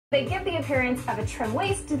They give the appearance of a trim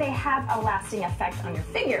waist. Do they have a lasting effect on your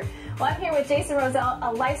figure? Well, I'm here with Jason Rosell,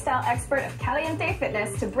 a lifestyle expert of Caliente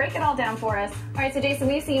Fitness, to break it all down for us. All right, so Jason,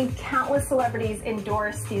 we've seen countless celebrities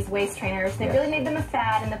endorse these waist trainers. They've really made them a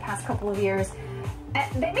fad in the past couple of years.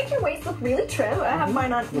 They make your waist look really trim. I have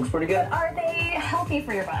mine on. Looks pretty good. But are they healthy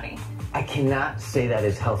for your body? I cannot say that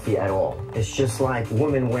is healthy at all. It's just like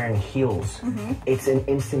women wearing heels. It's an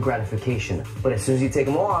instant gratification. But as soon as you take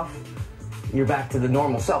them off, you're back to the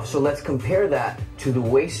normal self. So let's compare that to the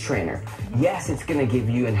waist trainer. Yes, it's gonna give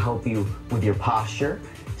you and help you with your posture,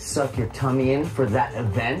 suck your tummy in for that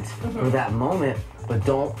event, for that moment, but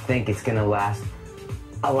don't think it's gonna last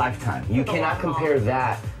a lifetime. You cannot compare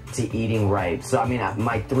that to eating right. So I mean,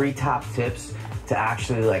 my 3 top tips to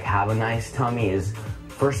actually like have a nice tummy is,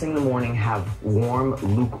 first thing in the morning, have warm,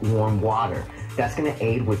 lukewarm water. That's gonna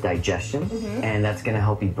aid with digestion, and that's gonna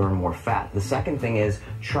help you burn more fat. The second thing is,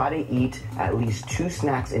 try to eat at least 2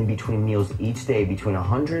 snacks in between meals each day, between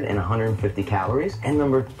 100 and 150 calories. And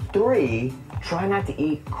number 3, try not to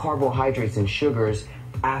eat carbohydrates and sugars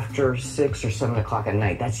after 6 or 7 o'clock at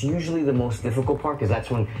night. That's usually the most difficult part, because that's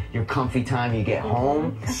when your comfy time, you get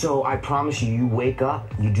home. So I promise you, you wake up,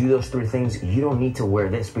 you do those 3 things, you don't need to wear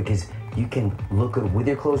this, because you can look good with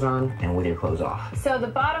your clothes on and with your clothes off. So the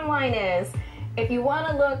bottom line is, if you want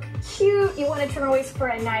to look cute, you want to trim a waist for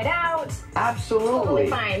a night out, absolutely totally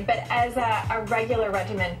fine. But as a regular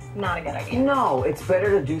regimen, not a good idea. No, it's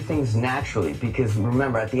better to do things naturally, because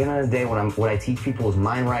remember, at the end of the day, what I teach people is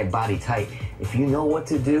mind right, body tight. If you know what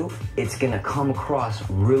to do, it's gonna come across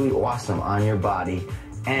really awesome on your body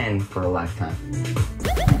and for a lifetime.